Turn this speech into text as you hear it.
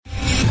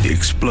The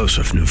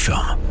explosive new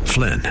film,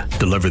 Flynn,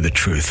 deliver the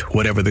truth,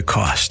 whatever the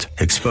cost,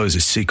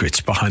 exposes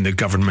secrets behind the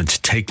government's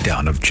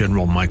takedown of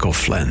General Michael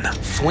Flynn.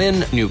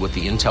 Flynn knew what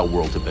the intel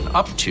world had been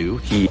up to.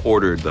 He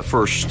ordered the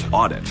first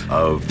audit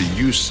of the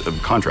use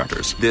of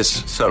contractors.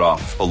 This set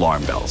off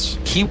alarm bells.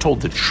 He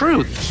told the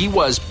truth. He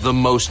was the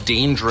most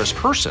dangerous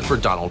person for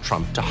Donald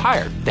Trump to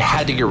hire. They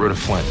had to get rid of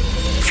Flynn.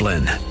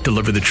 Flynn,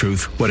 deliver the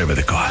truth, whatever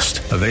the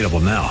cost. Available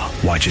now.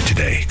 Watch it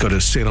today. Go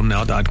to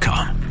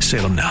salemnow.com.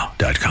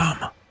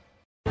 salemnow.com.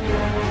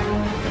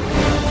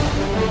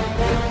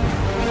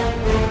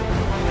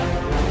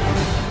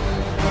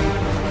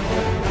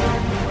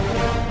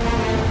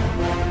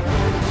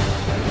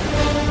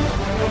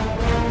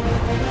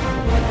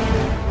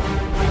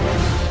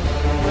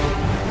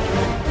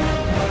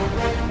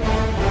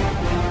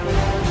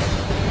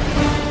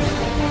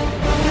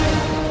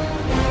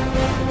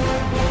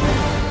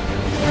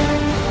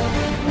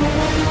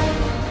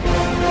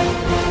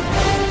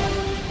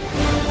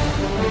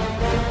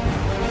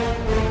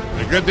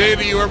 Good day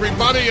to you,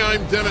 everybody.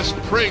 I'm Dennis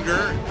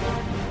Prager.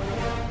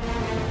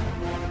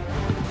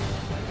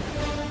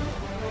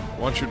 I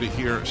want you to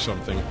hear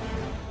something.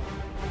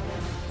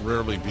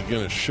 Rarely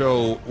begin a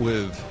show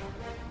with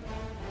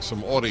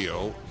some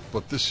audio,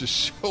 but this is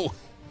so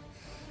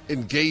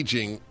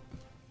engaging.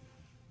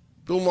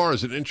 Bill Maher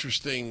is an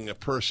interesting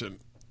person.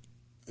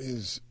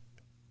 He's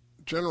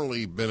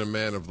generally been a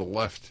man of the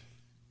left,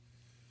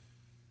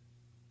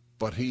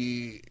 but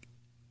he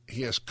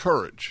has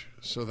courage.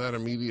 So that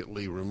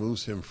immediately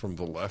removes him from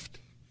the left,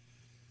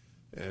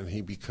 and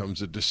he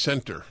becomes a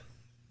dissenter,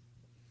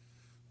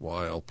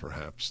 while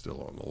perhaps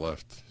still on the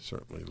left,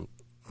 certainly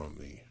on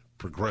the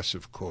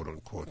progressive,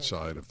 quote-unquote,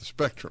 side of the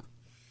spectrum.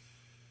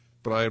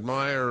 But I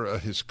admire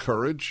his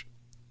courage.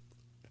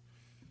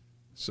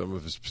 Some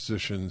of his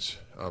positions,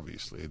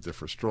 obviously, I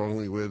differ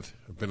strongly with.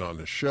 I've been on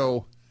his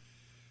show,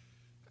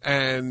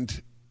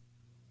 and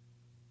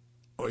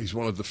he's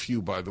one of the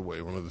few, by the way,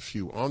 on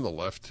the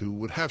left who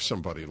would have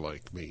somebody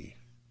like me.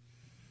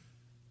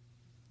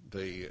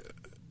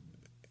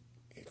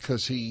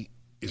 Because he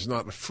is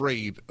not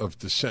afraid of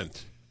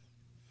dissent.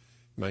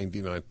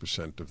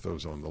 99% of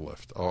those on the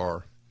left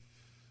are.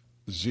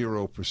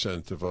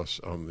 0% of us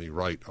on the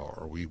right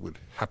are. We would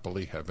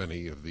happily have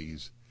any of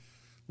these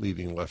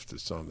leading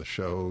leftists on the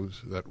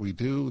shows that we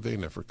do. They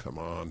never come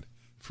on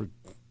for,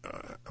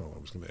 I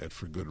was going to add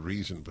for good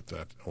reason, but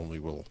that only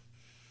will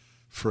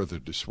further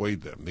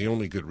dissuade them. The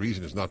only good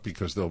reason is not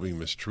because they'll be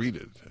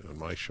mistreated. On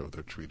my show,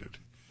 they're treated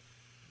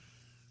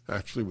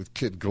actually with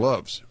kid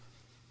gloves.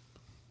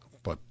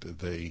 But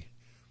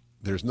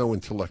there's no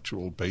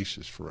intellectual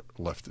basis for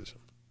leftism.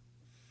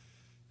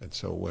 And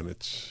so when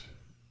it's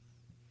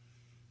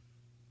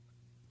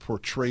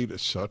portrayed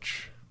as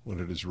such, when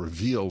it is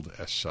revealed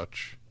as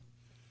such,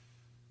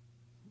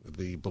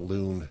 the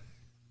balloon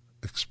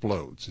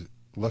explodes.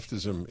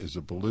 Leftism is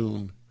a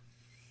balloon.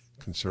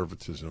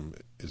 Conservatism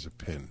is a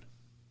pin.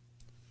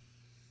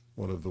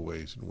 One of the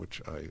ways in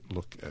which I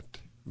look at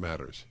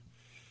matters.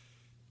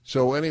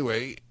 So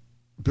anyway,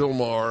 Bill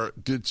Maher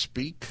did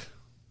speak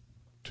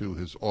to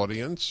his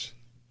audience.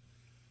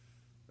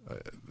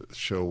 The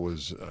show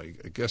was, I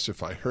guess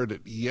if I heard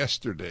it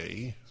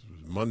yesterday, it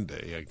was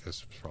Monday, I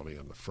guess it was probably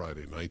on the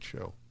Friday night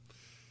show.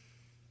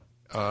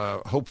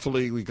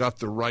 Hopefully we got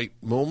the right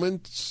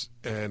moments,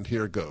 and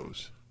here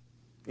goes.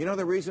 You know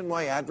the reason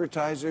why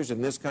advertisers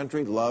in this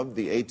country love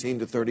the 18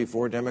 to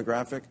 34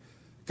 demographic?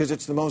 Because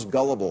it's the most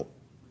gullible.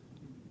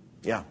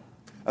 Yeah.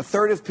 A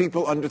third of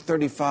people under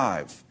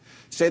 35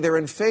 say they're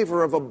in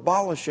favor of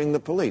abolishing the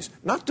police,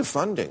 not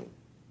defunding,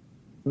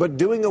 but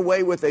doing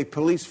away with a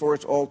police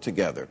force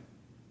altogether,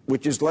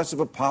 which is less of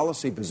a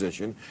policy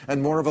position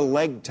and more of a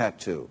leg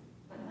tattoo.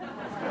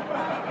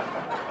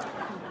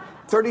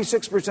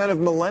 36% of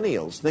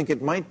millennials think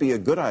it might be a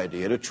good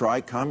idea to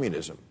try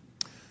communism.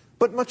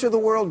 But much of the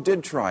world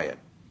did try it.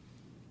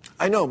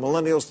 I know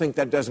millennials think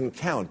that doesn't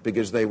count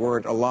because they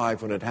weren't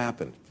alive when it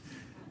happened.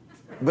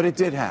 But it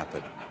did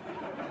happen.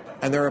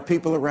 And there are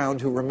people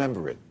around who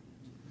remember it.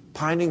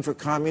 Pining for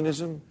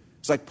communism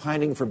is like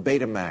pining for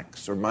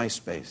Betamax or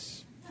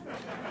MySpace.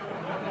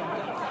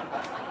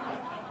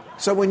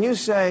 So when you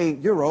say,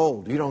 you're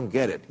old, you don't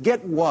get it,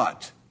 get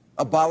what?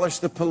 Abolish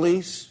the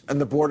police and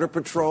the border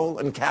patrol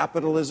and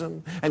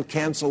capitalism and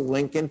cancel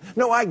Lincoln?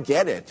 No, I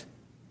get it.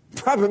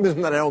 The problem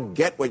isn't that I don't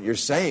get what you're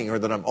saying or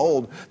that I'm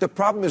old. The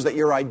problem is that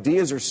your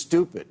ideas are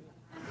stupid.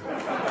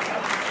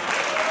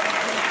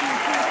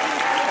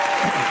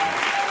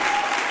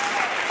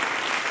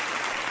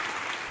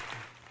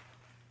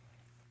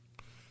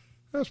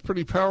 That's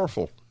pretty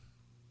powerful.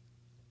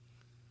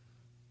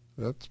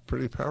 That's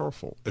pretty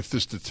powerful. If the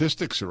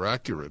statistics are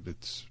accurate,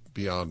 it's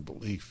beyond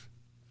belief.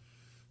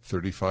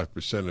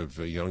 35% of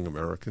young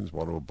Americans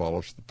want to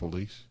abolish the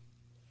police.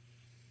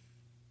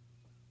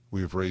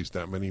 We have raised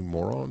that many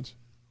morons?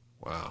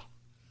 Wow.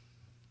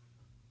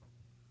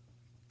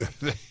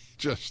 They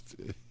just,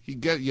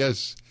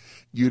 yes,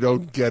 you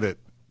don't get it.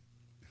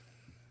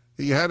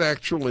 He had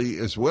actually,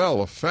 as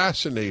well, a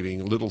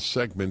fascinating little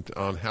segment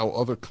on how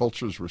other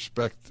cultures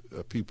respect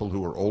people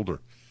who are older.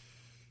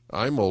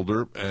 I'm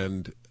older,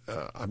 and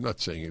I'm not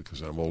saying it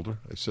because I'm older.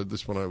 I said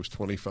this when I was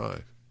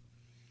 25.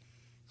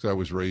 Because I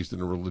was raised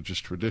in a religious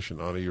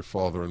tradition. Honor your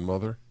father and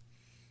mother.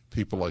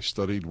 People I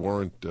studied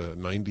weren't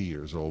 90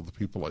 years old. The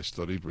people I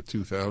studied were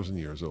 2,000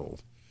 years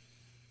old.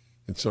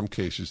 In some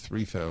cases,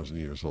 3,000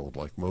 years old,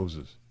 like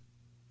Moses.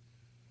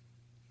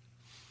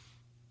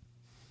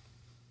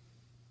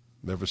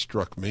 Never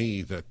struck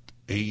me that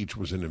age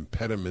was an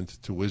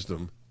impediment to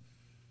wisdom.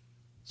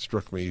 It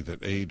struck me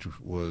that age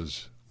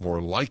was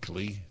more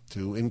likely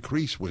to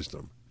increase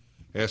wisdom.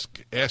 Ask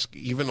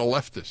even a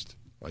leftist.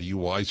 Are you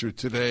wiser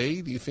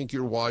today? Do you think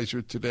you're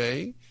wiser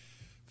today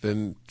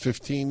than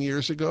 15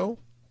 years ago?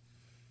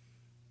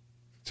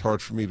 It's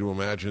hard for me to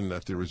imagine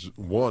that there is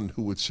one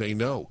who would say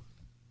no.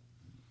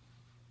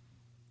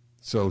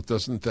 So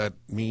doesn't that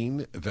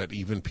mean that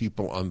even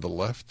people on the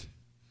left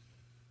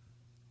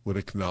would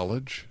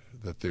acknowledge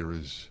that there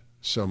is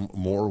some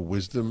more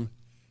wisdom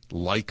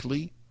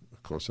likely?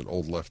 Of course, an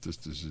old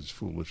leftist is as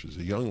foolish as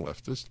a young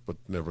leftist, but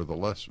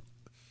nevertheless,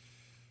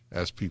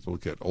 as people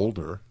get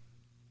older,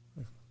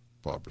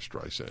 Barbra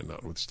Streisand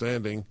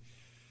notwithstanding,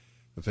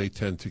 they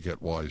tend to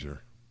get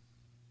wiser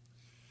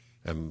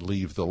and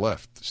leave the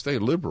left. Stay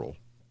liberal,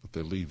 but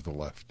they leave the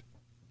left.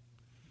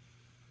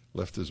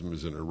 Leftism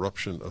is an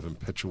eruption of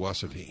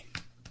impetuosity.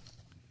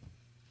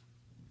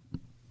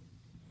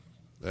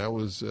 That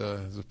was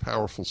a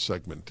powerful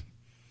segment.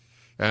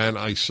 And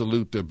I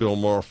salute Bill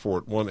Maher for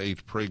it,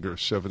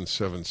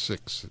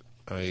 1-8-Prager-776.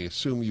 I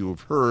assume you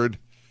have heard.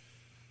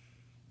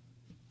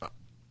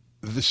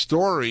 The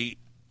story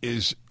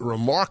is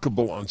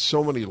remarkable on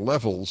so many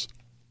levels.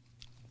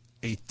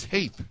 A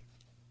tape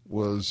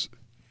was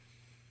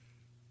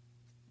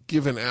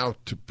given out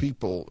to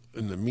people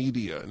in the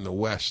media in the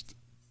West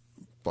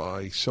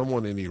by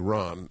someone in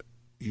Iran.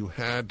 You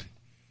had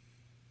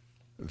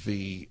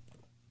the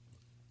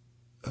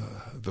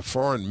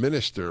foreign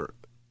minister,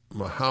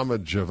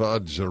 Mohammad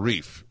Javad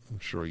Zarif. I'm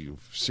sure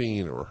you've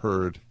seen or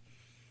heard.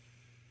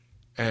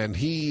 And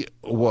he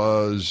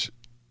was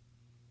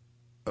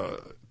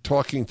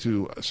talking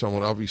to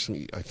someone,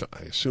 obviously, I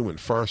assume in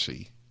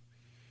Farsi.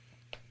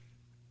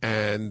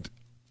 And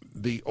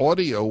the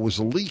audio was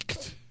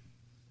leaked.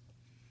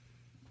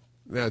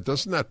 Now,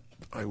 doesn't that,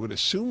 I would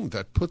assume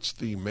that puts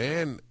the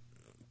man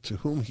to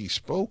whom he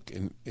spoke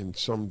in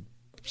some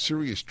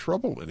serious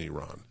trouble in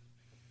Iran.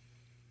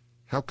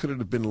 How could it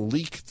have been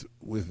leaked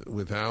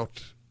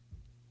without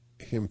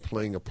him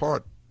playing a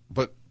part?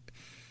 But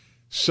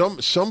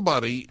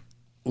somebody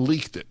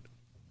leaked it.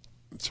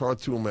 It's hard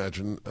to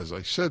imagine, as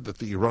I said, that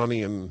the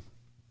Iranian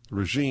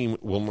regime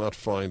will not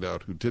find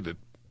out who did it.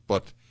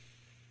 But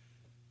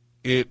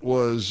it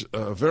was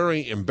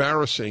very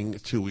embarrassing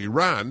to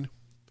Iran.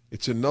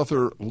 It's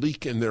another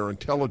leak in their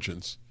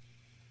intelligence.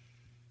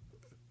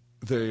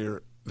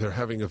 They're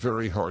having a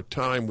very hard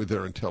time with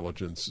their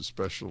intelligence,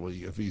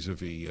 especially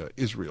vis-a-vis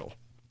Israel.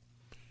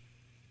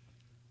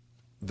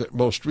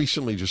 Most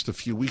recently, just a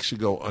few weeks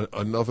ago,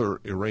 another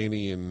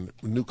Iranian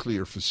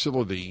nuclear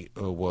facility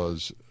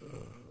was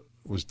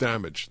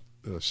damaged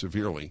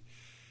severely.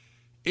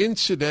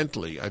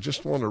 Incidentally, I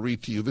just want to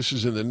read to you, this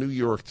is in the New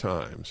York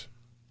Times.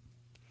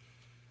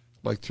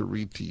 I'd like to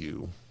read to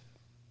you.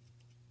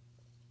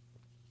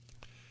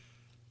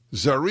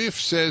 Zarif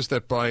says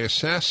that by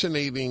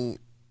assassinating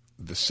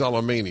the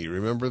Soleimani,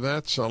 remember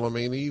that?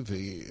 Soleimani,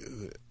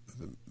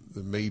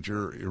 the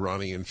major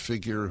Iranian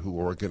figure who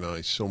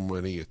organized so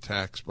many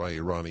attacks by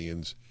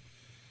Iranians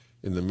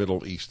in the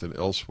Middle East and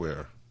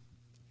elsewhere.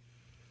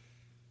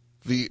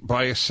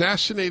 By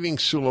assassinating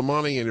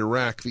Soleimani in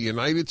Iraq, the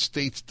United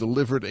States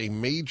delivered a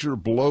major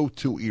blow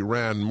to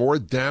Iran, more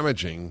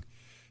damaging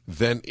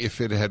than if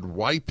it had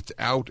wiped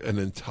out an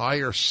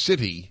entire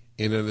city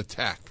in an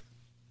attack.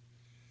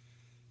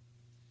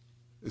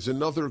 Is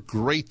another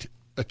great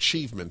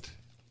achievement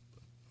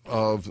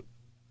of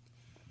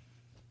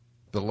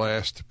the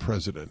last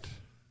president.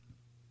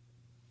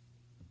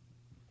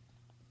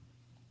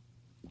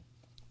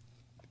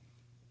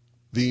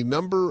 The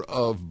number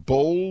of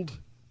bold,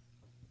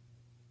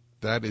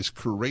 that is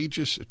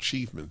courageous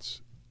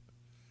achievements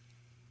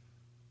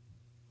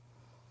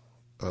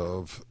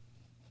of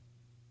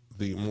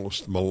the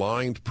most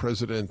maligned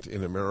president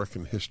in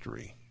American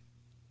history,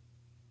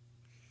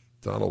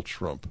 Donald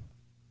Trump,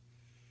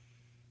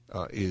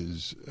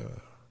 is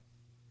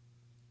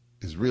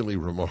really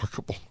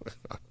remarkable.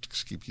 I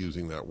just keep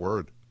using that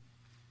word.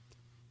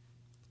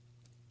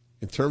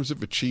 In terms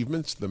of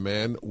achievements, the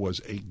man was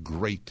a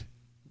great,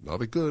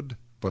 not a good,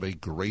 but a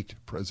great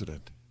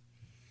president.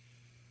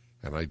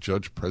 And I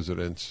judge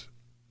presidents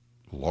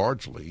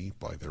largely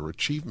by their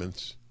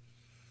achievements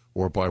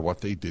or by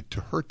what they did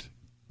to hurt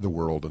the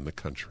world and the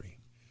country.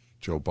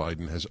 Joe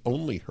Biden has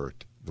only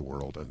hurt the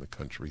world and the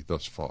country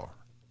thus far.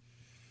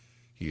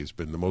 He has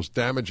been the most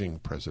damaging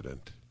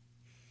president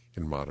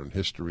in modern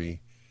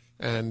history,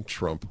 and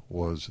Trump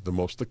was the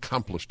most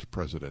accomplished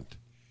president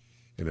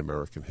in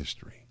American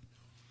history.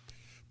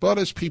 But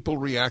as people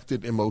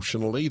reacted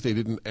emotionally, they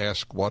didn't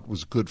ask what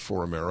was good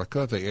for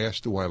America. They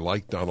asked, do I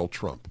like Donald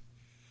Trump?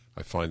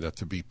 I find that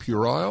to be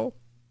puerile,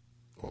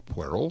 or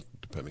puerile,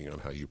 depending on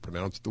how you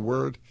pronounce the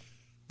word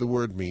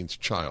means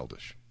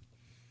childish.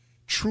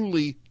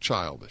 Truly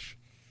childish.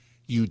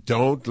 You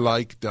don't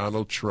like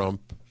Donald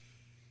Trump.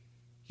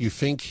 You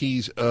think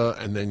he's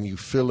and then you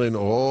fill in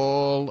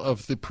all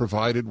of the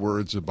provided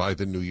words by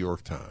the New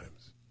York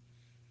Times.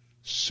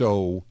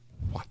 So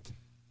what?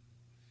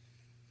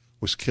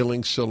 Was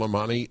killing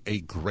Soleimani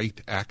a great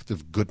act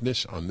of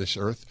goodness on this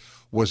earth?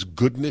 Was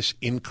goodness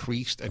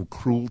increased and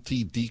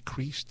cruelty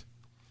decreased?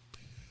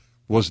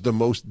 Was the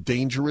most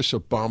dangerous,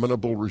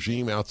 abominable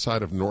regime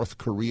outside of North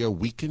Korea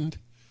weakened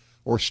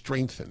or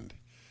strengthened?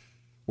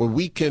 Were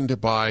weakened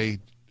by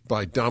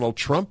Donald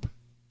Trump?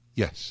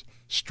 Yes.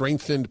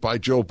 Strengthened by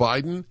Joe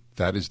Biden?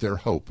 That is their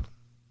hope.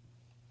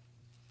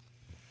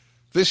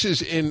 This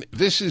is in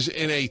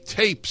a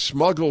tape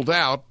smuggled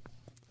out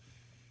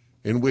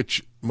in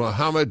which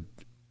Mohammad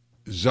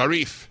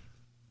Zarif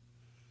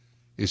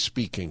is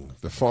speaking,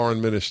 the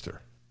foreign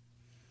minister.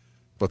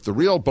 But the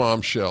real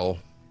bombshell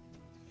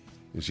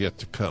is yet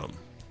to come.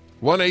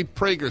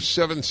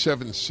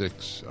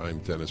 1-8-Prager-776. I'm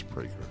Dennis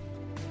Prager.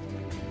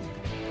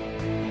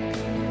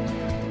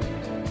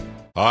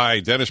 Hi,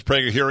 Dennis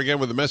Prager here again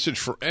with a message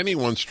for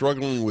anyone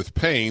struggling with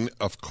pain.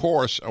 Of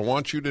course, I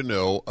want you to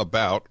know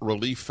about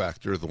Relief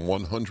Factor, the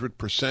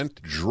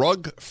 100%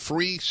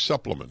 drug-free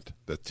supplement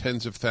that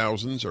tens of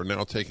thousands are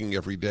now taking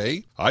every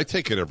day. I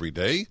take it every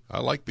day. I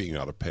like being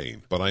out of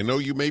pain. But I know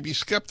you may be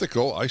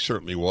skeptical. I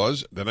certainly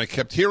was. Then I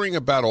kept hearing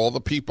about all the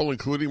people,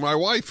 including my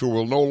wife, who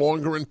were no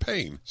longer in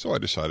pain. So I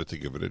decided to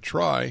give it a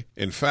try.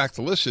 In fact,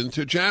 listen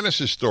to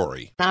Janice's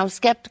story. I was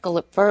skeptical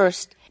at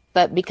first.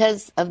 But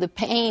because of the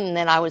pain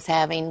that I was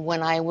having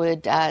when I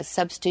would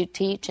substitute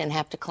teach and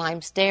have to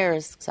climb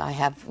stairs, so I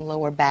have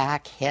lower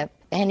back, hip,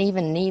 and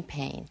even knee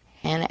pain.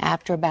 And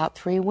after about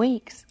 3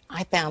 weeks,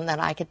 I found that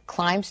I could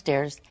climb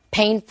stairs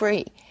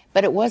pain-free.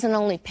 But it wasn't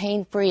only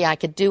pain-free, I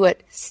could do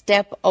it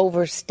step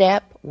over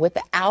step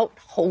without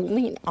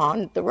holding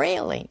on the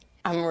railing.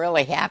 I'm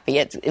really happy.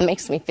 It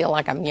makes me feel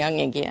like I'm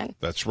young again.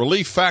 That's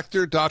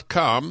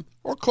ReliefFactor.com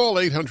or call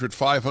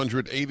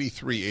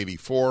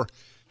 800-500-8384.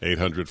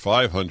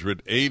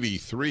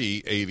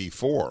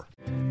 800-500-8384.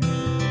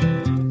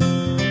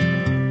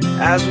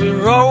 As we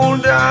roll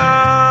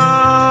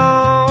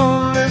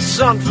down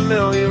this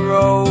unfamiliar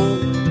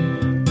road,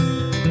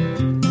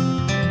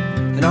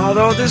 and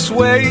although this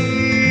wave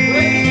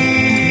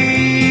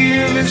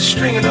is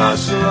stringing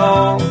us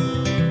along,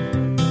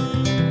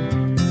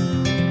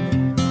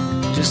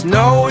 just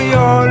know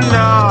you're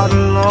not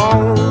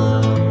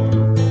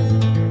alone,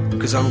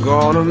 'cause I'm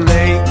gonna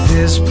make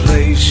this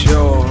place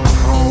your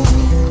home.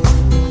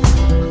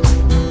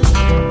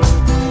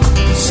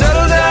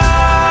 Settle down,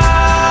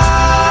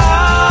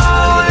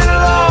 it'll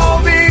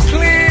all be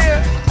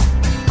clear.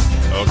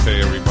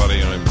 Okay,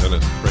 everybody, I'm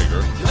Dennis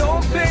Prager.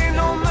 Don't pay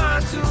no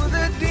mind to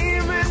the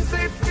demons,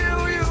 they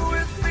fill you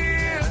with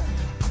fear.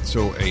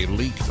 So a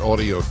leaked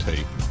audio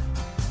tape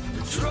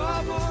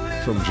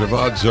from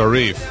Javad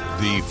Zarif,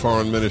 the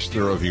foreign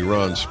minister of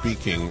Iran,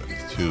 speaking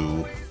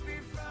to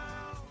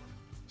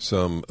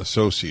some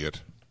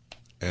associate,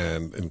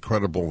 and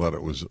incredible that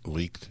it was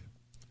leaked.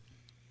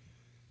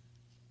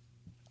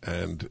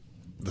 And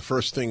the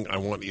first thing I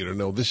want you to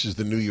know, this is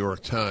the New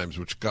York Times,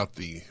 which got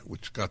the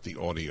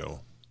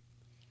audio.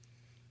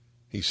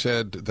 He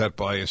said that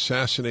by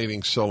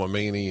assassinating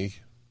Soleimani,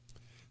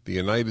 the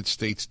United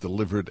States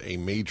delivered a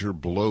major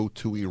blow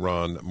to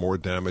Iran, more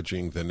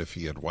damaging than if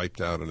he had wiped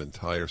out an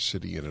entire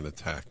city in an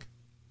attack.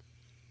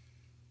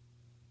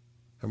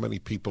 How many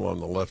people on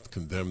the left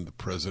condemned the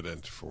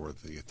president for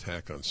the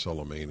attack on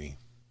Soleimani?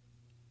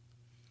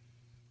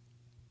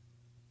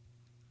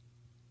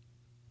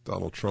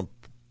 Donald Trump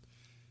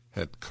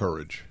had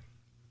courage.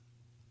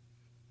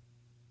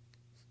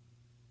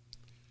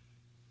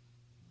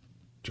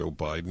 Joe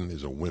Biden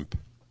is a wimp.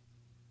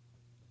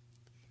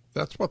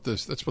 That's what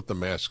the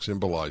mask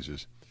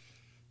symbolizes.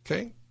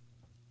 Okay?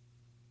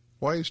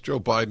 Why is Joe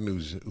Biden,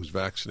 who's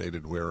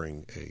vaccinated,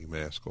 wearing a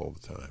mask all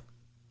the time?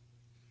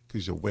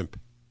 Because he's a wimp.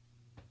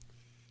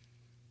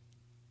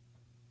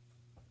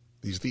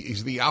 He's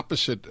the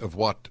opposite of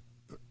what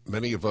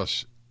many of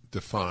us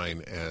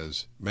define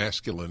as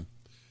masculine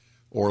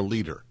or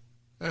leader.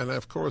 And,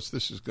 of course,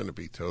 this is going to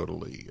be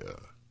totally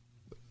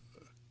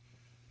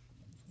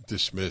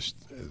dismissed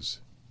as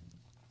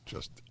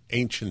just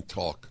ancient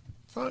talk.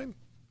 Fine.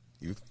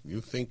 You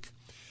think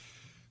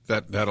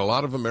that a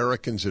lot of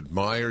Americans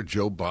admire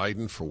Joe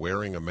Biden for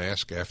wearing a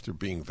mask after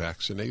being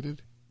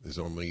vaccinated is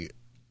only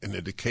an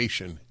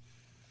indication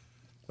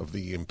of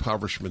the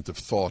impoverishment of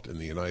thought in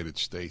the United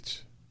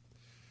States,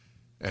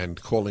 and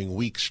calling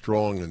weak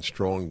strong and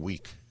strong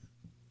weak.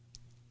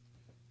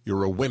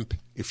 You're a wimp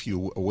if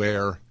you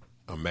wear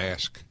a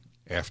mask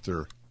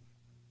after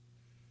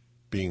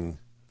being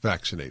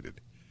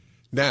vaccinated.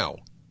 Now,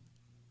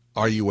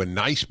 are you a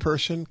nice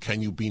person?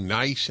 Can you be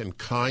nice and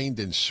kind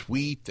and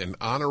sweet and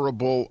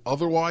honorable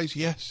otherwise?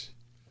 Yes.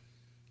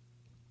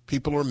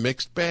 People are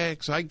mixed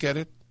bags. I get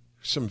it.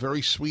 Some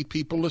very sweet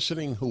people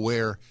listening who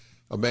wear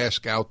a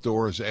mask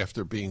outdoors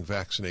after being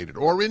vaccinated,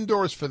 or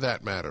indoors for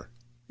that matter.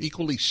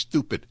 equally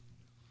stupid.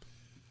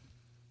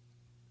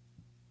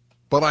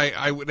 But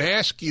I would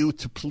ask you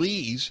to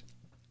please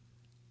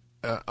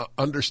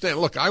understand.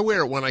 Look, I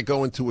wear it when I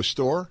go into a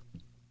store.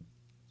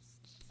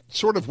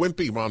 Sort of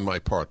wimpy on my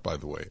part, by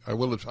the way.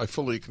 I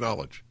fully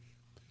acknowledge.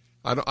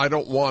 I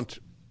don't want,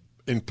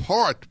 in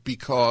part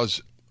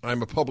because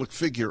I'm a public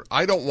figure,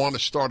 I don't want to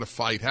start a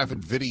fight, have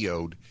it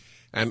videoed,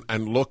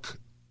 and look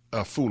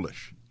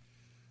foolish.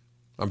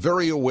 I'm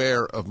very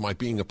aware of my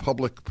being a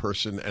public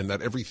person and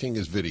that everything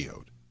is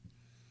videoed.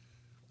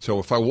 So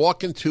if I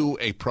walk into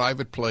a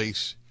private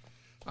place,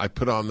 I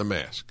put on the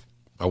mask.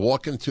 I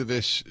walk into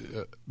this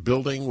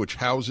building which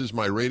houses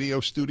my radio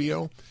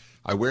studio,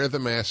 I wear the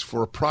mask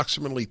for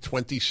approximately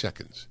 20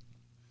 seconds.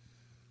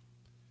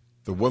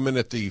 The woman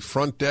at the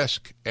front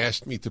desk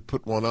asked me to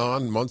put one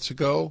on months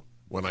ago.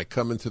 When I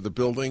come into the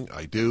building,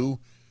 I do.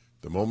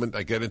 The moment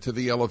I get into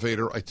the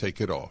elevator, I take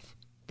it off.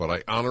 But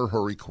I honor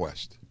her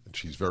request, and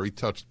she's very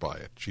touched by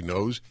it. She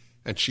knows,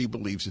 and she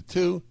believes it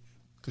too,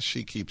 because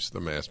she keeps the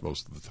mask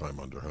most of the time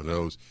under her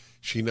nose.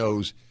 She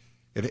knows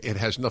it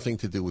has nothing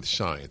to do with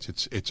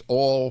science. It's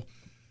all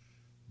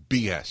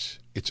BS.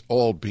 It's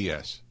all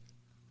BS.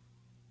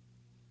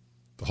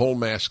 The whole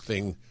mask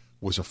thing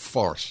was a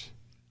farce.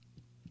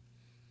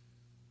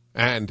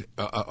 And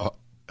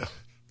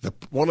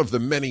one of the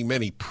many,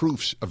 many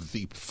proofs of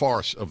the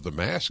farce of the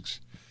masks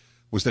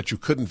was that you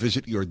couldn't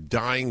visit your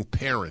dying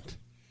parent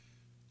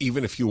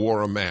even if you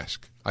wore a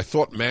mask. I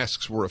thought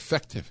masks were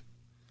effective.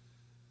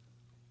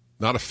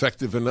 Not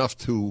effective enough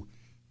to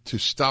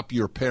stop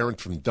your parent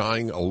from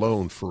dying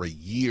alone for a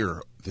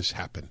year. This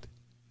happened.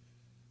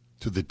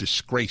 To the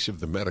disgrace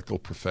of the medical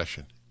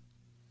profession.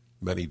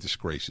 Many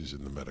disgraces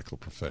in the medical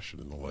profession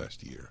in the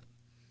last year.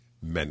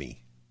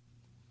 Many.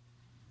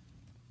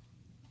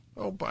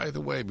 Oh, by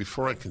the way,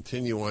 before I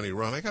continue on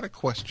Iran, I got a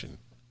question.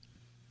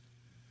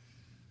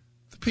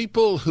 The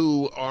people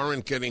who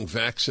aren't getting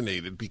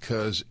vaccinated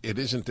because it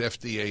isn't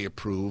FDA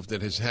approved,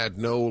 it has had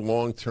no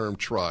long-term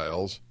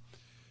trials,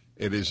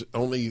 it is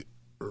only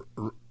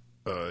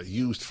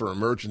used for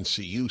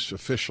emergency use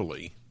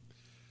officially,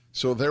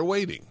 so they're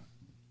waiting.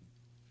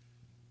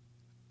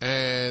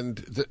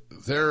 And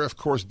they're, of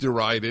course,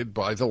 derided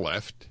by the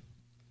left.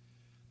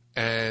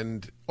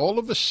 And all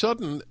of a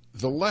sudden,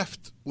 the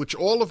left, which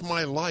all of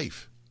my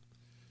life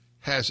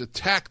has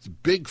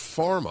attacked Big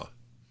Pharma,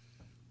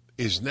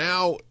 is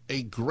now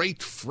a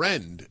great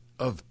friend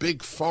of Big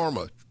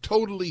Pharma,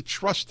 totally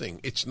trusting.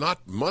 It's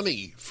not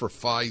money for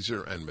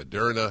Pfizer and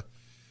Moderna.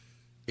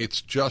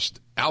 It's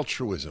just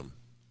altruism.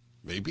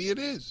 Maybe it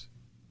is.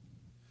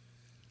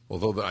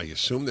 Although I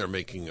assume they're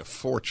making a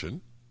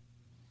fortune.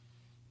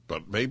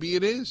 But maybe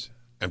it is.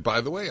 And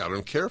by the way, I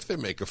don't care if they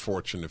make a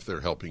fortune if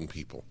they're helping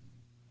people.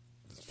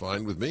 It's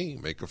fine with me.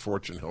 Make a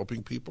fortune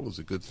helping people is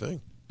a good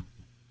thing.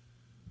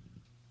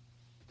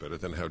 Better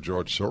than how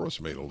George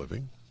Soros made a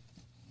living.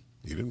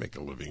 He didn't make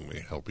a living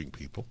helping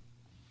people.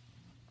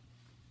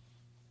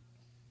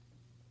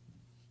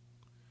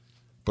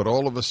 But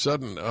all of a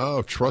sudden,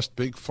 trust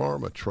Big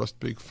Pharma, trust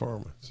Big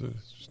Pharma.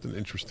 It's just an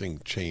interesting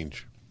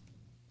change.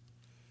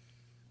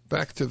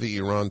 Back to the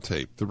Iran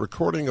tape. The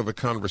recording of a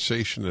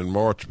conversation in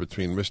March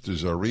between Mr.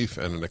 Zarif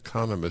and an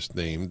economist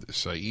named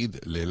Saeed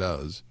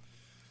Leilaz,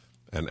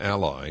 an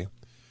ally,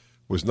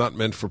 was not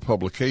meant for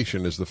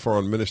publication, as the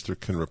foreign minister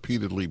can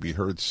repeatedly be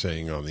heard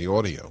saying on the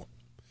audio.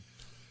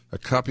 A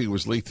copy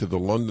was leaked to the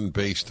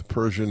London-based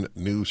Persian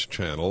news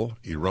channel,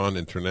 Iran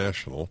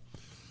International,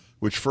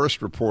 which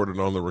first reported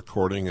on the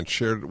recording and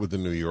shared it with the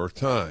New York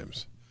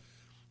Times.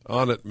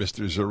 On it,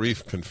 Mr.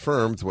 Zarif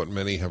confirmed what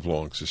many have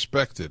long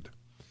suspected,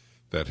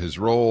 that his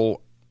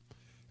role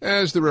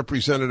as the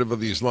representative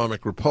of the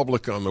Islamic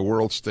Republic on the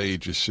world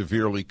stage is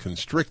severely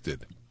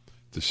constricted.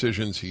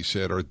 Decisions, he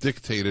said, are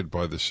dictated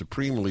by the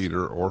supreme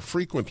leader or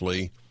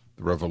frequently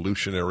the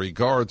Revolutionary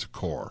Guards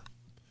Corps.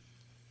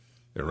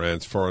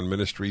 Iran's foreign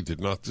ministry did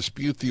not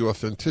dispute the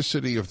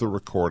authenticity of the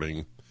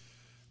recording,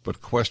 but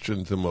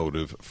questioned the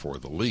motive for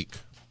the leak.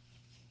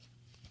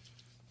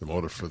 The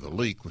motive for the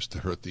leak was to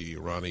hurt the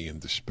Iranian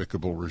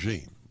despicable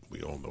regime.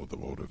 We all know the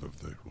motive of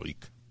the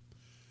leak.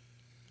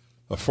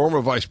 A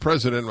former Vice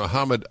President,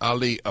 Mohammed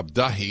Ali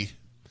Abdahi,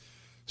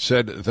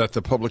 said that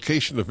the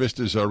publication of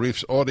Mr.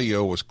 Zarif's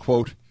audio was,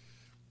 quote,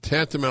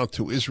 tantamount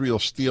to Israel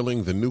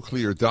stealing the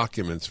nuclear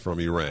documents from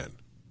Iran.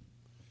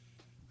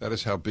 That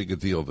is how big a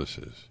deal this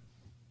is.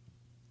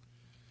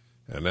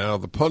 And now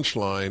the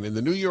punchline. In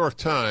the New York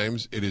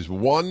Times, it is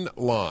one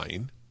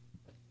line,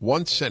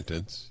 one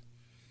sentence,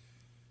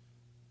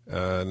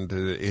 and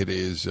it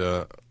is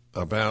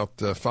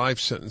about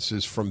 5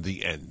 sentences from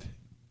the end.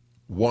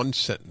 One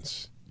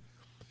sentence.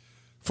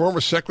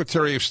 Former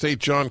Secretary of State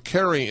John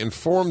Kerry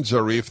informed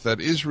Zarif that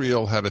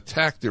Israel had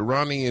attacked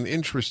Iranian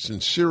interests in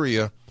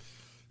Syria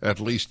at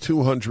least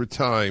 200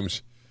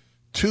 times.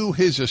 To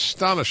his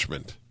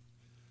astonishment,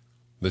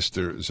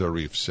 Mr.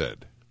 Zarif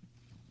said.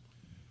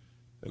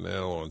 And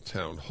now on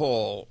Town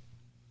Hall,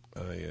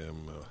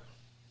 I'm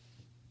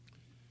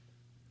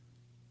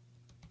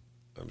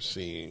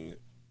seeing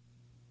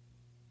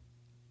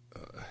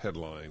a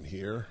headline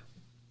here.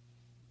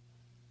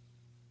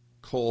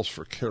 calls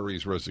for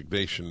Kerry's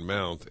resignation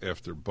mount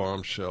after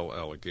bombshell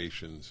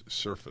allegations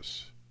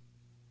surface.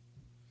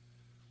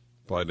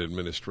 Biden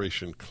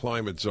administration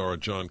climate czar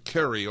John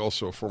Kerry,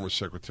 also a former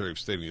Secretary of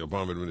State in the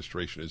Obama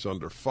administration, is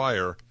under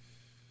fire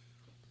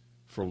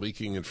for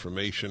leaking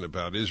information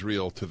about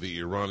Israel to the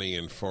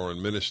Iranian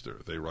foreign minister.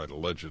 They write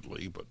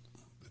allegedly, but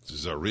it's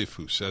Zarif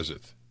who says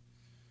it.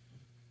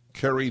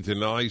 Kerry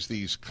denies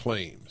these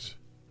claims.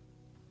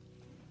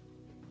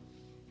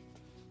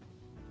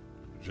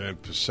 Jan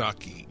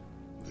Psaki,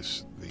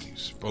 the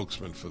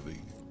spokesman for the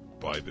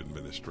Biden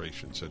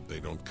administration, said they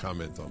don't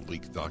comment on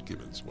leaked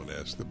documents when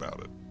asked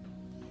about it.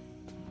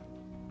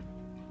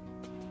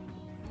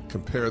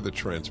 Compare the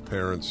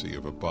transparency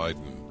of a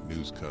Biden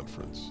news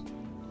conference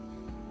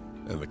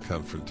and the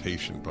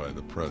confrontation by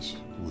the press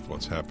with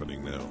what's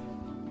happening now.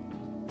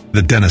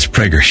 The Dennis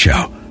Prager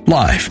Show,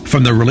 live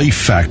from the Relief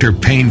Factor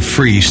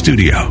Pain-Free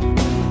Studio.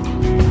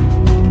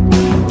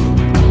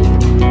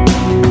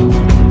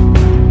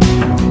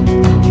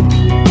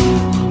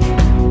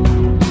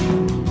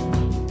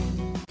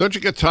 Don't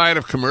you get tired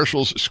of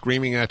commercials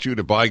screaming at you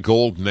to buy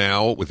gold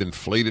now with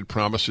inflated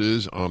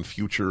promises on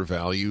future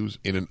values?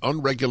 In an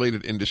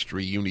unregulated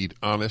industry, you need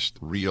honest,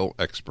 real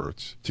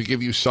experts to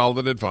give you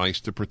solid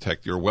advice to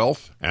protect your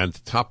wealth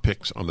and top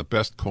picks on the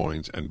best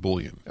coins and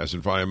bullion. As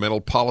environmental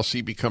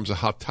policy becomes a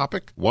hot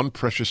topic, one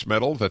precious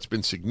metal that's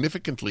been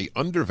significantly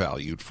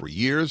undervalued for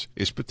years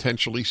is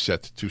potentially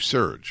set to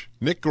surge.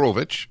 Nick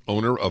Grovich,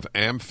 owner of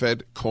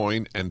AmFed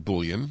Coin and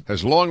Bullion,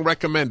 has long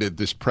recommended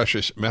this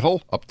precious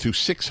metal. Up to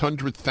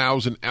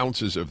 600,000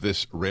 ounces of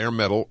this rare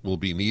metal will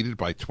be needed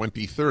by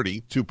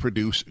 2030 to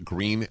produce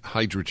green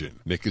hydrogen.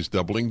 Nick is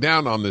doubling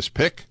down on this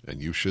pick,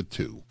 and you should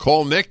too.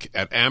 Call Nick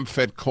at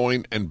AmFed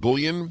Coin and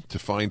Bullion to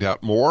find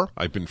out more.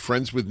 I've been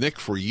friends with Nick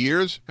for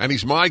years, and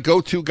he's my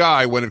go-to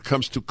guy when it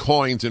comes to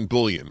coins and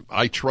bullion.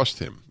 I trust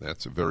him.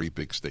 That's a very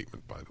big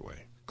statement, by the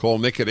way. Call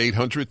Nick at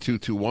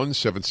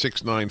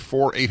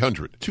 800-221-7694,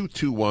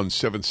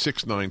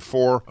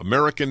 800-221-7694,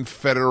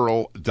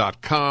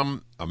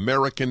 AmericanFederal.com,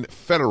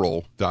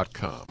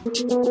 AmericanFederal.com.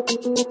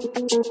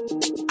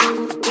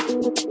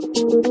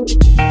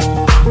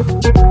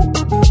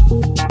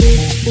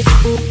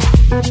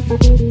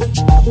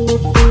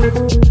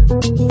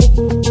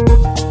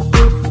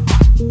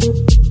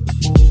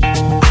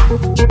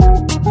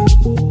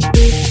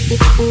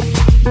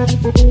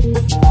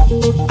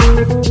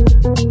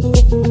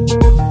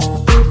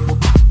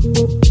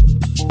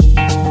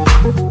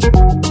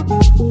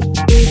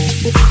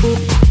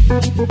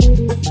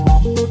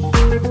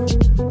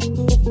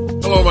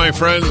 Hello, my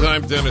friends.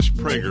 I'm Dennis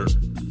Prager.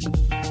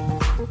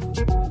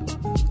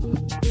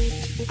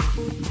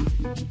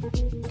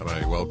 And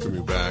I welcome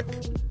you back.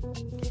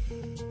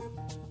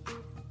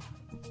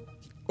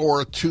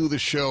 Or to the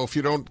show. If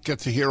you don't get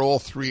to hear all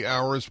 3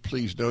 hours,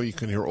 please know you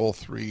can hear all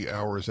 3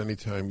 hours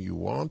anytime you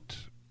want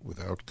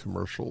without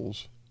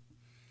commercials.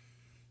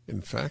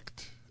 In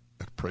fact,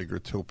 at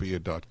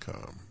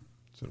pragertopia.com.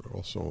 It's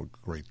also a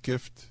great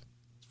gift.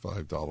 It's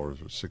 $5 or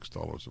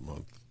 $6 a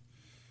month.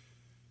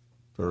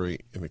 Very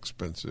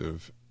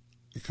inexpensive.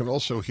 You can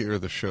also hear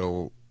the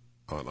show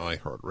on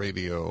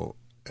iHeartRadio,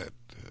 at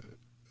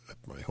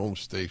my home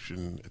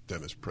station, at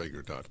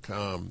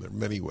DennisPrager.com. There are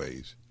many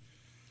ways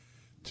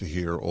to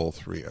hear all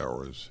 3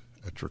 hours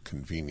at your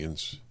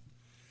convenience,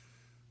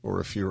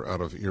 or if you're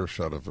out of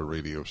earshot of a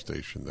radio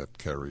station that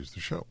carries the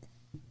show.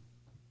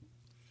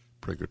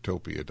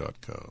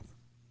 Pragertopia.com.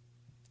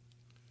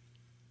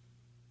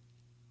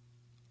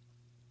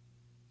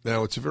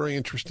 Now, it's a very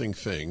interesting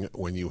thing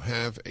when you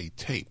have a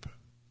tape,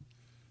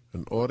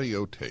 an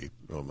audio tape,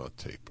 well, not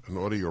tape, an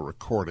audio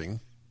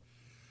recording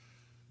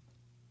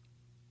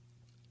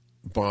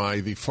by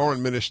the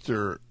foreign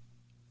minister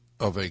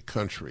of a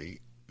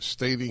country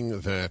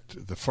stating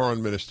that the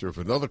foreign minister of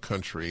another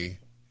country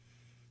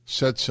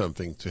said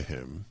something to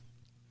him.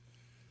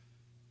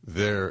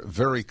 They're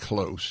very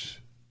close,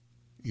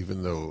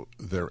 even though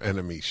they're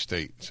enemy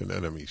state. It's an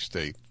enemy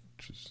state,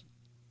 which is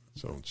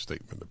its own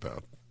statement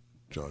about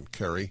John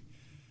Kerry.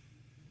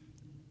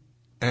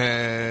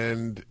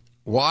 And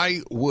why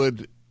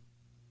would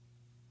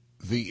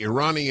the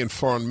Iranian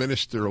foreign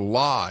minister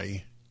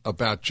lie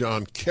about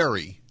John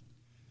Kerry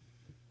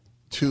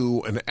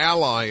to an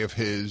ally of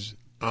his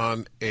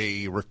on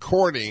a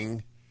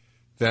recording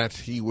that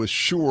he was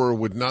sure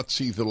would not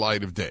see the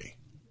light of day?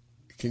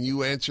 Can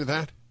you answer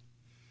that?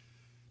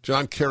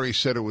 John Kerry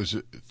said it was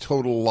a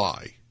total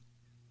lie.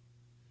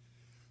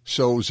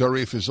 So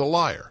Zarif is a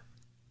liar.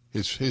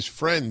 His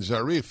friend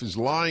Zarif is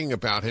lying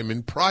about him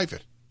in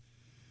private.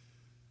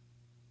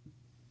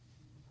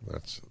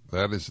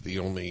 That is the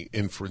only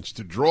inference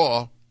to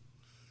draw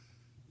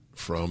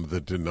from the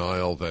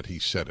denial that he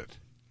said it.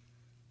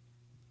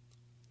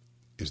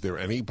 Is there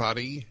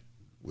anybody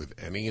with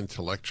any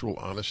intellectual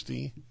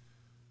honesty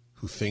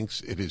who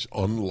thinks it is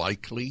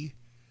unlikely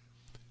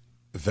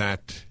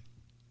that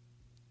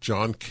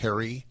John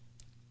Kerry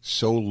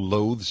so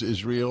loathes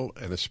Israel,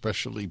 and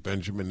especially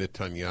Benjamin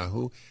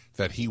Netanyahu,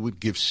 that he would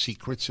give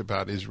secrets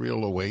about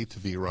Israel away to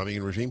the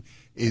Iranian regime?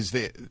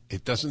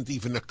 It doesn't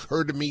even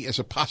occur to me as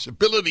a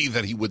possibility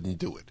that he wouldn't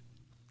do it.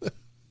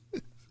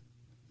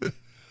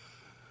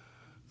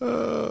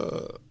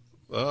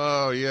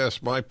 Oh,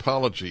 yes, my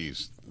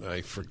apologies.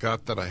 I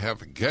forgot that I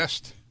have a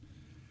guest.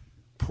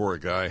 Poor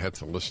guy had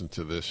to listen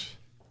to this.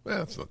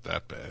 Well, it's not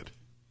that bad.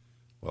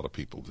 A lot of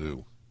people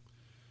do.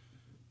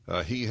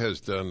 He has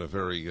done a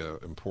very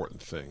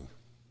important thing,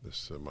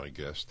 my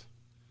guest.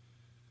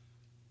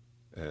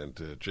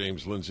 And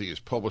James Lindsay is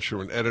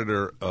publisher and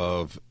editor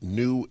of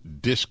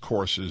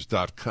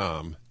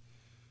NewDiscourses.com.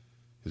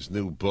 His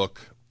new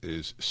book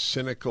is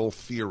Cynical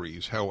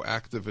Theories, How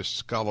Activist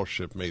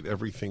Scholarship Made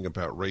Everything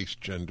About Race,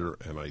 Gender,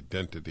 and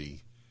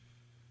Identity.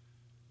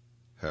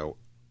 How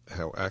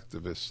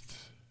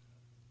activists,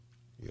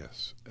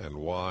 yes, and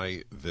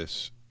why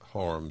this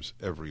harms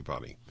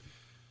everybody.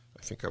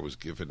 I think I was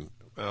given,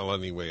 well,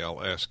 anyway,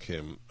 I'll ask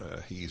him.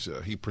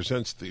 He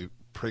presents the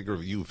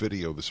PragerU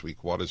video this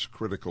week, What is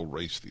Critical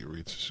Race Theory?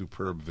 It's a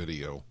superb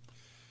video.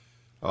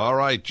 All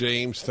right,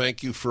 James,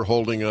 thank you for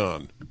holding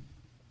on.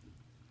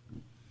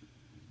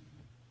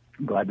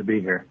 Glad to be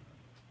here.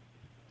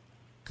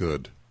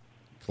 Good.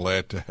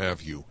 Glad to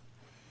have you.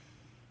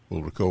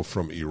 We'll go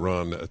from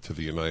Iran to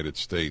the United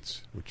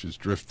States, which is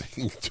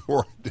drifting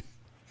toward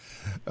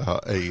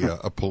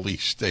a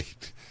police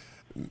state.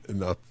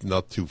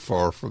 Not too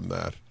far from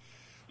that.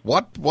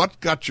 What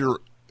got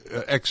your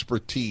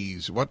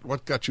expertise?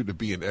 What got you to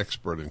be an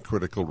expert in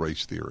critical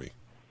race theory?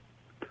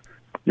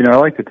 You know, I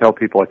like to tell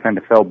people I kind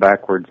of fell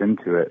backwards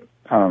into it.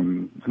 A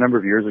number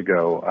of years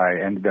ago,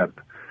 I ended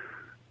up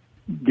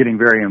getting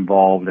very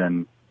involved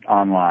in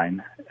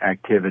online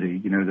activity.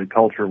 You know, the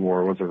culture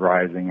war was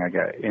arising. I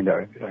got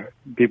into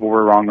people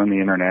were wrong on the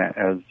internet,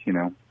 as you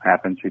know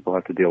happens. People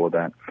have to deal with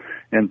that,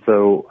 and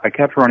so I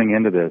kept running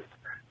into this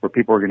where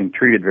people were getting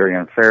treated very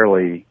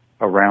unfairly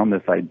around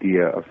this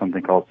idea of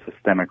something called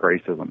systemic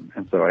racism.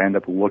 And so I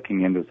ended up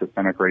looking into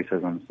systemic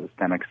racism.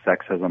 Systemic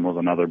sexism was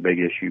another big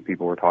issue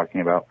people were talking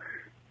about,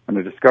 and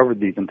I discovered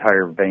these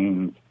entire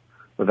veins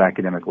of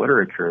academic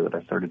literature that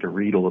I started to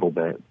read a little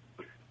bit.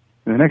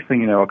 And the next thing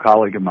you know, a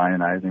colleague of mine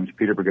and I, his name's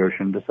Peter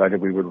Boghossian,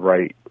 decided we would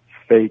write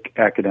fake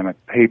academic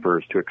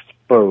papers to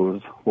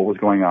expose what was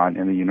going on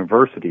in the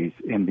universities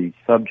in these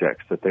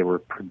subjects, that they were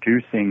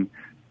producing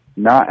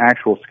not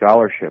actual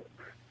scholarship,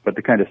 but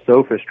the kind of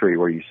sophistry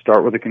where you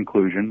start with a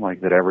conclusion,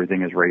 like that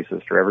everything is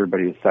racist or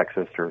everybody is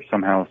sexist or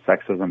somehow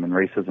sexism and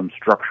racism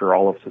structure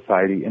all of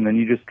society, and then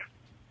you just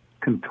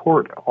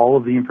contort all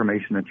of the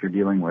information that you're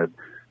dealing with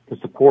to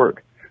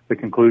support the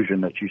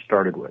conclusion that you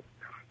started with.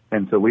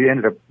 And so we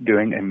ended up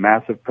doing a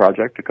massive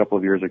project a couple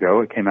of years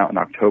ago. It came out in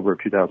October of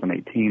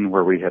 2018,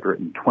 where we had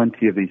written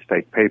 20 of these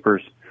fake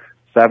papers.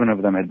 7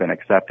 of them had been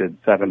accepted.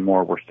 7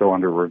 more were still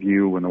under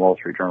review when the Wall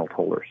Street Journal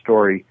told their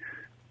story.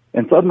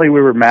 And suddenly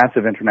we were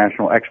massive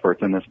international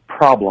experts in this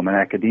problem in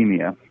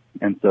academia.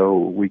 And so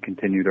we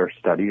continued our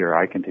study, or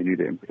I continued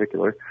it in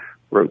particular,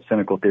 wrote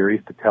Cynical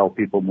Theories to tell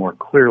people more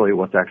clearly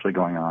what's actually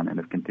going on, and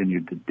have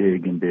continued to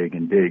dig and dig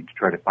and dig to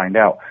try to find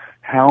out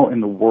how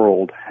in the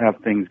world have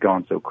things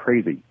gone so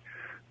crazy.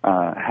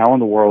 How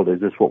in the world is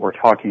this what we're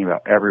talking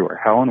about everywhere?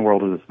 How in the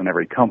world is this in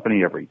every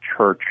company, every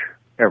church,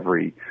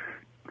 every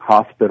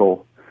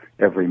hospital,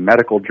 every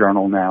medical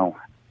journal now,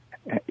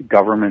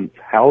 governments?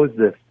 How is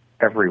this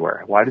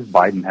everywhere? Why does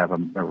Biden have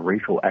a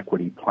racial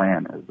equity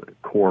plan as a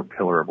core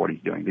pillar of what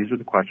he's doing? These are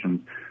the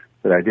questions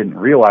that I didn't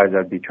realize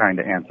I'd be trying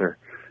to answer,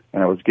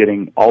 and I was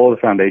getting all of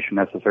the foundation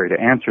necessary to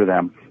answer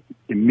them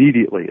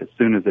immediately as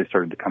soon as they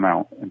started to come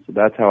out. And so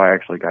that's how I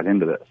actually got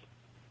into this.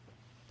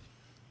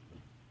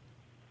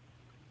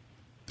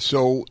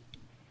 So,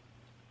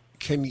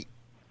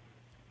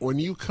 when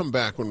you come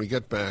back, when we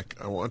get back,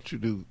 I want you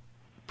to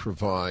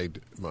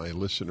provide my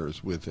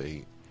listeners with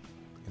the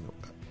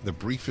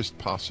briefest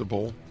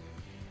possible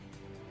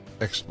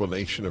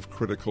explanation of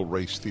critical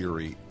race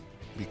theory,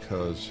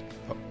 because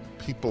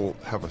people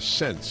have a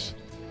sense,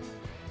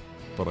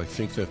 but I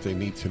think that they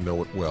need to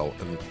know it well.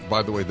 And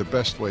by the way, the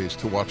best way is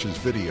to watch his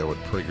video at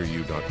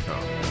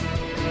PragerU.com.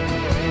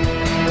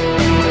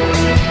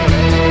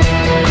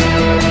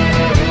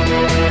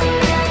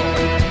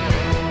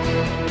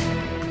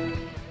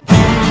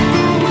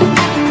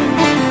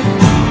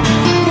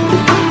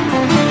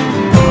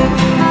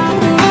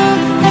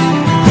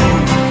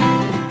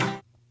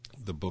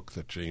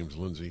 That James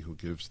Lindsay, who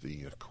gives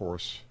the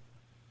course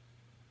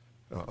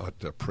at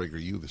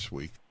PragerU this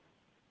week,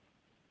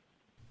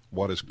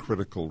 What is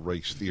Critical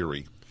Race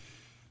Theory?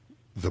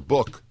 The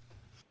book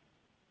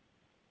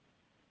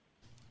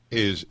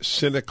is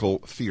Cynical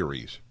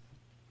Theories,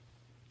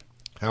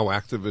 How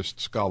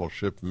Activist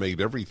Scholarship Made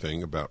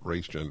Everything About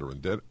Race, Gender,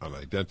 and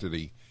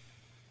Identity,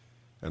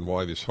 and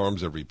Why This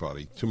Harms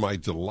Everybody. To my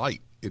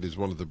delight, it is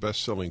one of the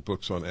best-selling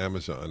books on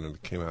Amazon, and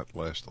it came out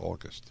last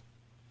August.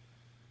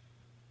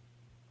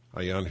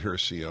 Ayaan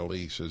Hirsi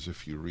Ali says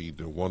if you read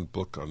one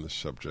book on this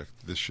subject,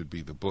 this should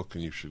be the book,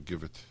 and you should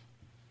give it.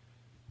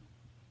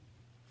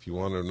 If you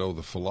want to know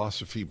the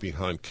philosophy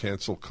behind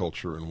cancel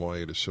culture and why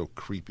it is so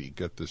creepy,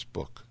 get this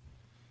book.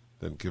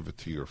 than give it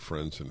to your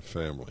friends and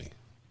family.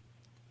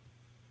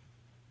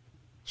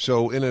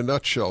 So, in a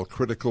nutshell,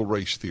 critical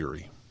race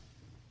theory.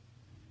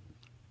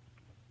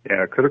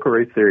 Yeah, critical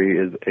race theory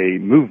is a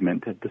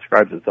movement. It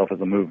describes itself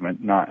as a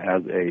movement, not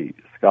as a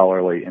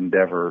scholarly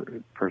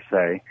endeavor per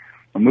se.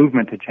 A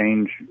movement to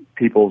change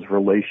people's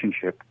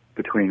relationship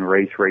between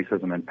race,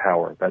 racism, and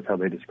power. That's how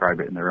they describe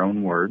it in their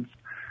own words.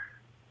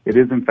 It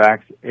is, in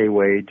fact, a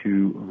way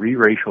to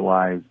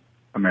re-racialize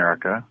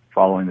America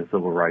following the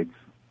civil rights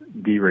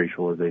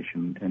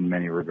deracialization in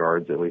many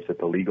regards, at least at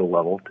the legal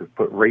level, to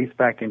put race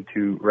back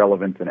into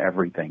relevance in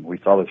everything. We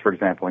saw this, for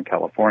example, in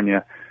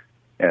California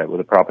with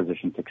a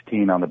Proposition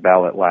 16 on the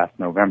ballot last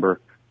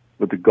November,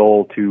 with the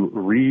goal to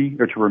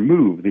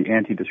remove the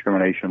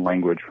anti-discrimination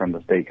language from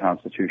the state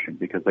constitution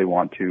because they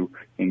want to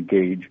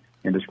engage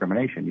in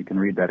discrimination. You can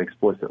read that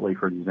explicitly,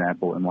 for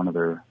example, in one of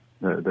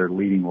their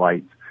leading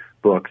lights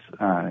books,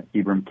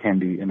 Ibram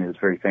Kendi, in his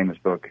very famous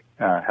book,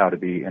 How to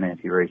Be an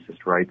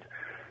Anti-Racist, writes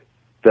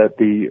that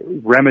the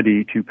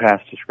remedy to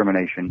past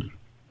discrimination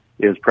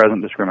is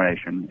present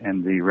discrimination,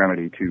 and the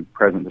remedy to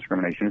present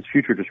discrimination is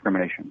future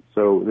discrimination.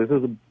 So this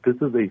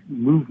is a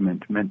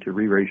movement meant to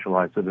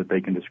re-racialize so that they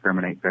can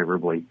discriminate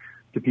favorably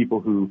to people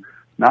who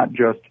not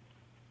just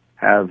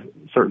have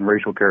certain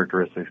racial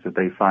characteristics that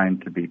they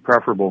find to be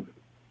preferable,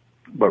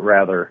 but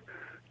rather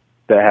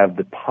that have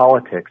the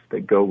politics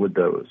that go with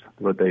those.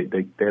 But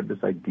they have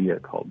this idea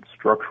called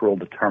structural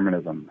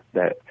determinism,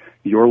 that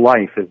your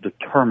life is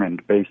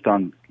determined based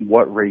on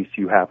what race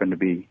you happen to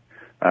be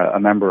a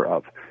member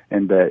of,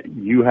 and that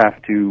you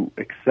have to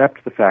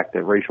accept the fact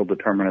that racial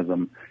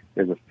determinism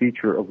is a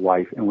feature of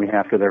life, and we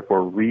have to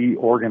therefore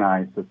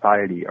reorganize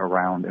society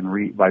around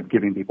and by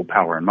giving people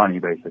power and money,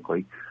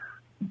 basically,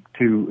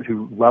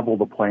 to level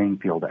the playing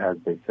field, as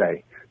they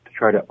say, to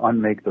try to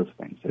unmake those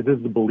things. It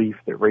is the belief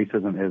that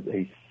racism is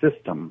a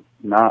system,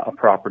 not a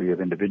property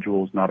of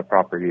individuals, not a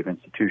property of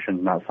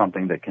institutions, not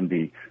something that can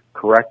be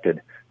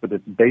corrected, but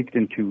it's baked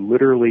into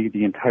literally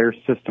the entire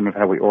system of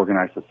how we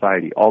organize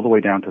society, all the way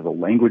down to the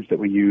language that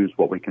we use,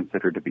 what we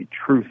consider to be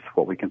truth,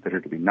 what we consider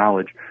to be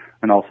knowledge,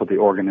 and also the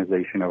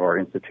organization of our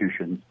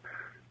institutions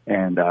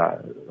and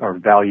our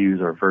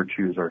values, our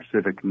virtues, our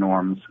civic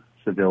norms,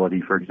 civility,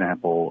 for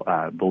example,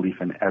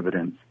 belief in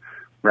evidence,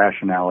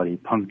 rationality,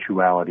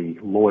 punctuality,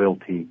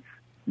 loyalty,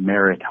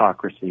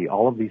 meritocracy.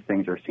 All of these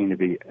things are seen to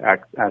be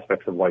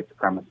aspects of white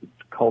supremacist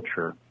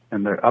culture.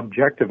 And the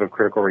objective of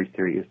critical race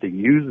theory is to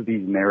use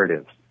these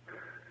narratives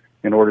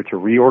in order to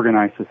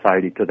reorganize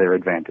society to their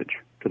advantage,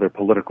 to their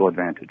political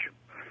advantage,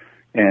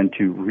 and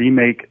to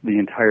remake the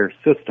entire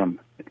system,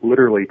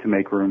 literally to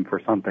make room for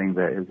something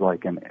that is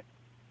like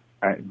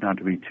not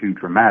to be too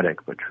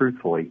dramatic, but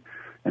truthfully,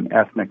 an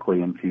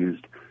ethnically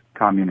infused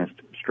communist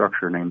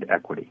structure named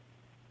equity.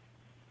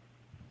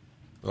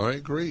 I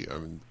agree. I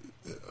mean,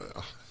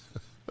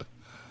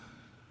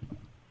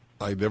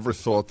 I never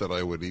thought that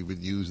I would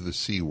even use the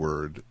C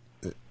word,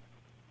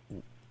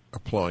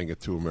 applying it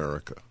to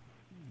America,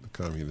 the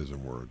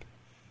communism word.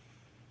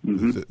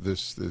 Mm-hmm.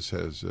 This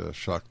has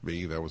shocked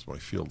me. That was my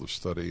field of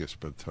study. I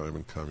spent time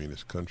in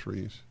communist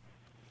countries.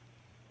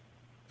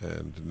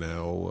 And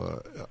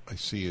now I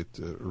see it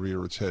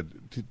rear its head.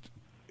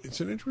 It's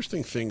an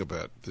interesting thing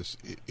about this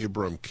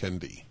Ibram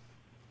Kendi,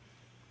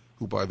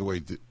 who, by the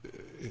way,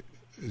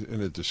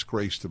 in a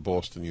disgrace to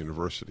Boston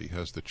University,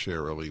 has the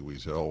chair Elie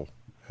Wiesel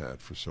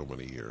had for so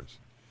many years.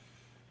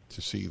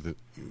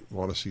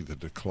 Want to see the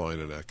decline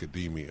in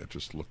academia,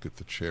 just look at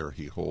the chair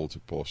he holds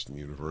at Boston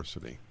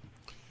University.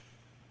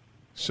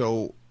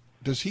 So,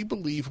 does he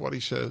believe what he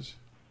says?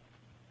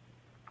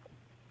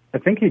 I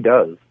think he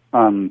does.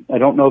 I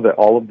don't know that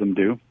all of them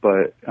do,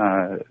 but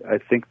I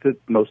think that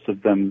most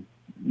of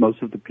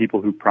the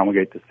people who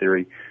promulgate this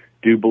theory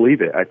do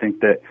believe it. I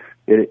think that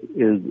it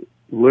is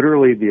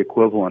literally the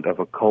equivalent of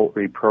occult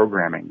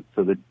reprogramming.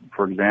 So that,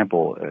 for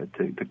example,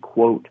 to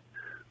quote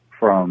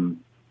from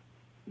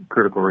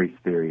critical race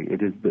theory,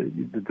 it is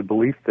the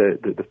belief that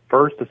the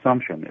first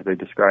assumption, as they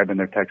describe in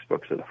their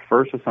textbooks, so the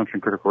first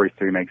assumption critical race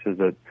theory makes is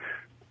that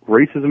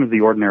racism is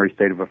the ordinary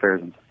state of affairs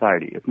in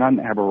society. It's not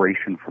an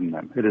aberration from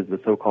them. It is the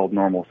so-called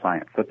normal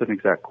science. That's an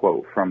exact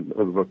quote from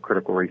the book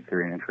Critical Race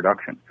Theory and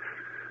Introduction.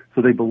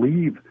 So they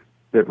believe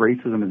that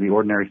racism is the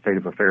ordinary state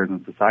of affairs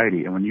in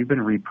society, and when you've been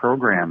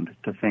reprogrammed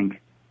to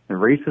think that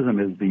racism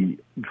is the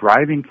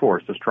driving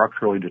force, the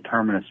structurally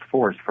determinist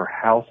force for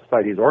how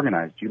society is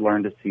organized, you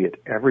learn to see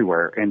it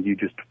everywhere, and you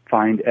just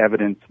find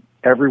evidence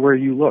everywhere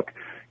you look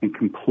and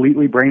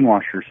completely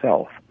brainwash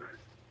yourself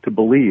to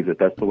believe that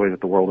that's the way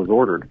that the world is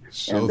ordered,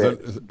 so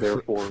and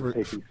therefore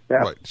taking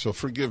steps. Right. So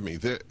forgive me.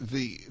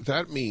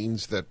 That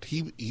means that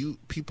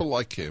people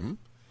like him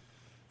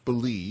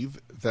believe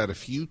that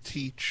if you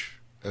teach,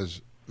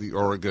 as the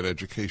Oregon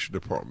Education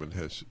Department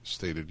has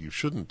stated, you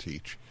shouldn't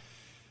teach,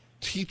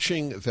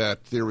 teaching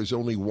that there is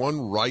only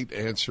one right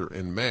answer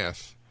in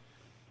math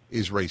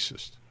is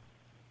racist.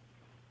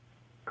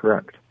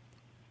 Correct.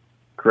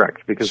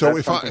 correct. Because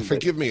so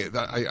forgive me,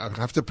 I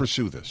have to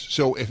pursue this.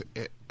 So if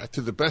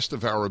to the best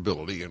of our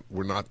ability, and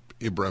we're not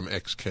Ibram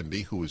X.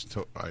 Kendi, who is,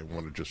 I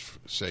want to just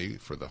say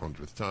for the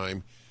 100th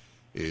time,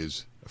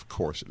 is, of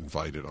course,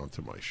 invited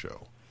onto my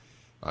show.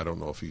 I don't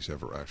know if he's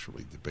ever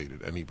actually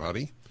debated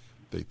anybody.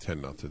 They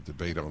tend not to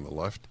debate on the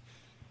left.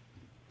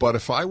 But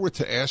if I were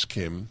to ask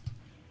him,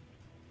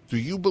 do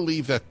you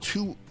believe that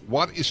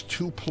what is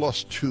 2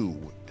 plus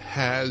 2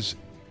 has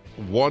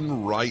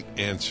one right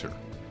answer?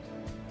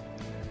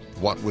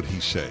 What would he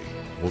say?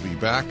 We'll be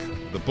back.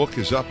 The book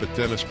is up at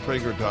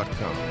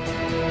DennisPrager.com.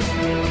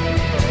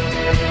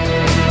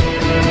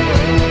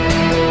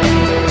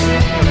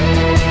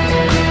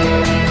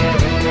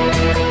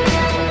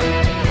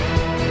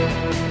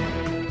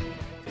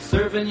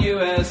 Surfing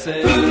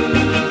USA. Hang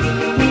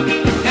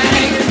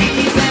your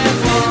knees and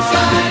fall.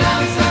 Inside,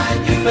 outside,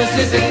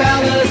 Pacific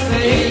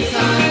Palisades.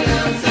 Inside,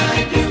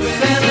 outside,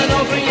 sailing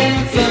over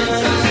Yanson.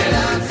 Inside,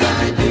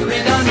 outside,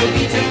 Redondo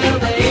Beach and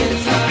LA.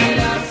 Inside,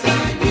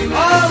 outside,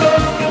 all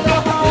over the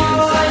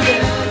Hawaii.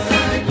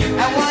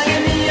 At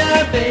Waimea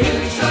Bay.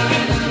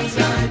 Inside,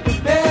 outside,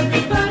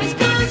 everybody's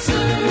gone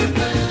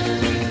surfing.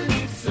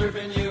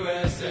 Surfing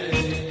USA.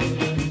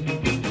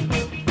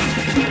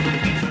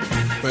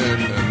 Man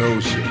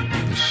knows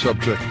this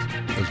subject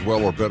as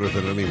well or better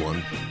than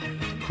anyone.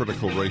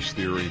 Critical race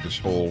theory, this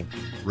whole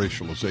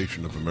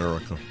racialization of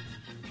America.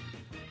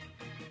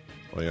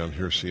 Leon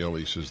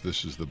Hircielli says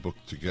this is the book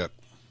to get.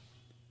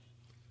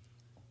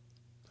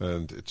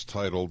 And it's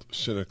titled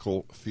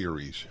Cynical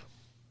Theories.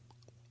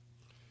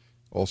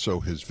 Also,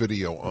 his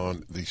video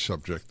on the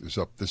subject is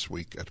up this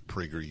week at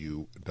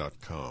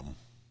PragerU.com.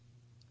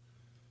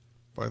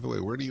 By the way,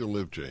 where do you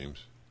live,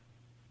 James?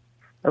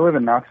 I live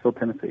in Knoxville,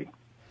 Tennessee.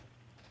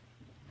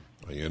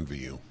 I envy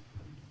you.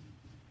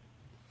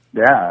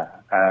 Yeah,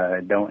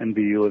 I don't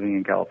envy you living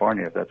in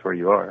California if that's where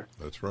you are.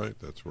 That's right.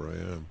 That's where I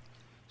am.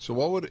 So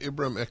what would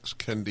Ibram X.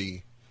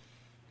 Kendi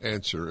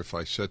answer if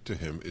I said to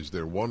him, is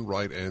there one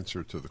right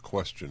answer to the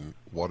question,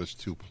 what is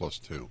 2 plus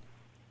 2?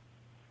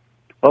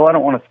 Well, I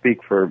don't want to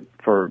speak for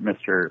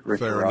Mr. Richard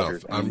Fair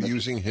Rogers. enough. I'm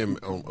using him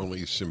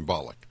only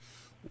symbolic.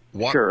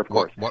 Sure, of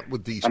course. What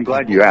would these I'm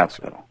glad you asked,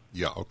 though.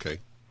 Yeah, okay.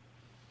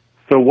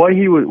 So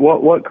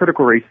what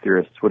critical race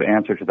theorists would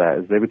answer to that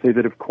is they would say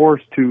that, of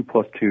course, 2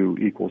 plus 2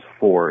 equals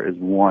 4 is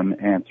one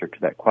answer to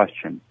that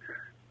question.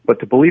 But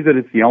to believe that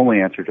it's the only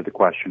answer to the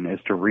question is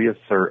to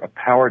reassert a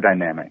power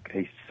dynamic,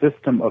 a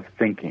system of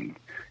thinking,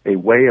 a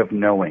way of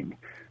knowing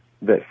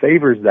that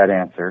favors that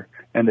answer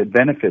and that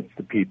benefits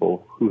the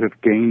people who have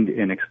gained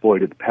and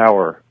exploited the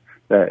power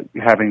that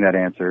having that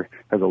answer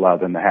has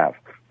allowed them to have.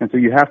 And so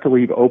you have to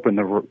leave open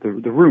the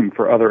room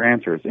for other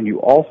answers. And you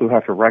also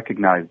have to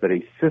recognize that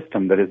a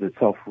system that is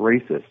itself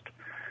racist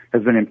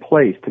has been in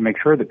place to make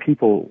sure that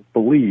people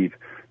believe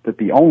that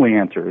the only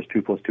answer is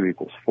 2 plus 2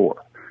 equals 4.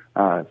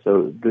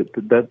 So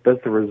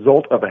that's the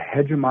result of a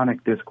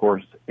hegemonic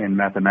discourse in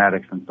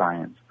mathematics and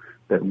science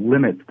that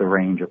limits the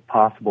range of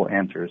possible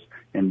answers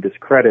and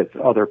discredits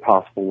other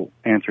possible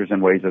answers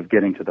and ways of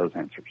getting to those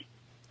answers.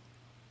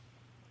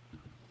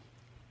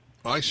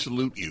 I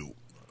salute you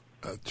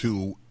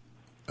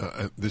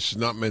this is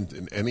not meant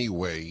in any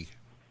way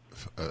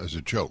as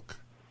a joke,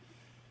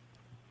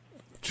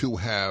 to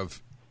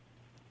have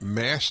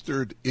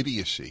mastered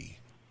idiocy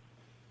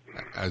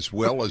as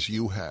well as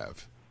you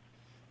have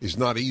is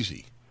not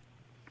easy.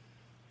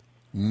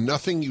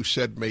 Nothing you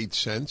said made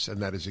sense, and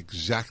that is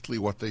exactly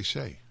what they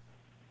say.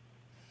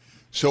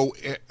 So,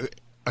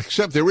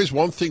 except there is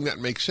one thing that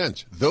makes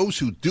sense. Those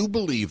who do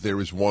believe there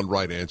is one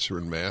right answer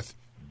in math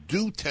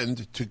do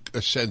tend to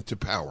ascend to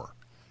power.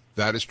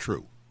 That is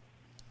true.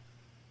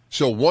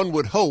 So one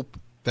would hope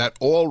that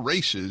all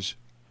races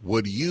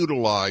would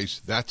utilize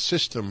that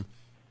system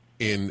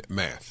in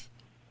math.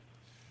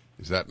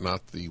 Is that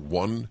not the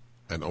one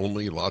and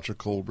only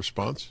logical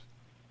response?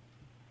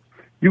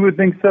 You would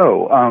think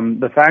so.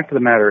 The fact of the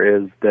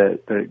matter is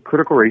that the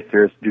critical race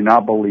theorists do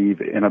not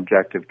believe in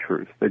objective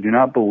truth. They do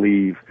not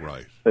believe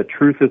that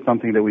truth is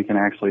something that we can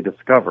actually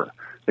discover.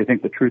 They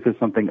think that truth is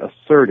something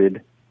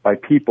asserted by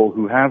people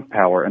who have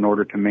power in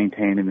order to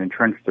maintain and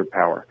entrench their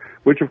power,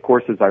 which of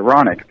course is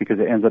ironic because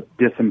it ends up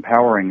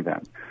disempowering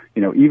them.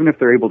 You know, even if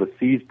they're able to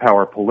seize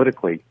power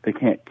politically, they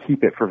can't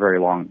keep it for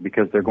very long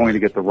because they're going to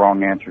get the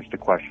wrong answers to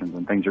questions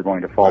and things are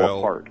going to fall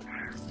apart.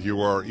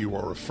 You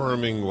are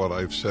affirming what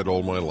I've said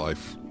all my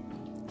life.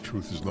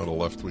 Truth is not a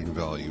left-wing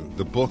value.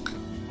 The book,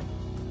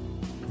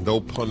 no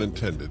pun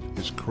intended,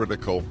 is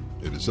critical.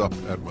 It is up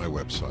at my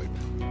website.